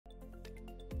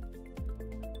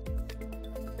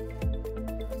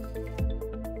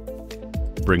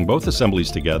Bring both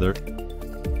assemblies together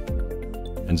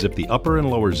and zip the upper and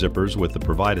lower zippers with the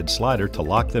provided slider to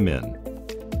lock them in.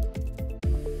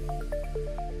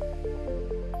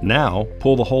 Now,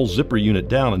 pull the whole zipper unit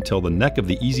down until the neck of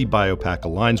the EZ BioPac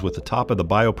aligns with the top of the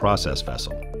bioprocess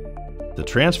vessel. The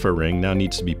transfer ring now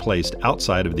needs to be placed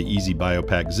outside of the EZ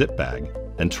BioPacZip bag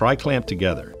and tri-clamp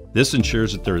together. This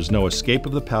ensures that there is no escape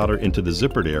of the powder into the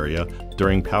zippered area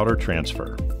during powder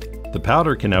transfer. The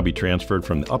powder can now be transferred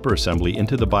from the upper assembly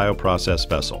into the bioprocess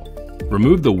vessel.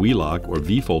 Remove the V-lock or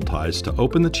V-fold ties to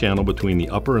open the channel between the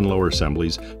upper and lower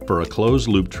assemblies for a closed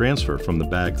loop transfer from the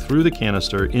bag through the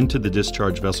canister into the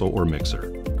discharge vessel or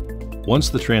mixer. Once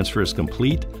the transfer is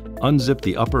complete, unzip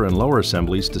the upper and lower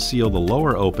assemblies to seal the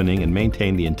lower opening and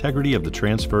maintain the integrity of the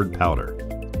transferred powder.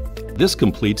 This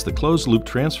completes the closed loop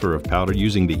transfer of powder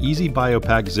using the EZ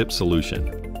BioPacZip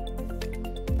solution.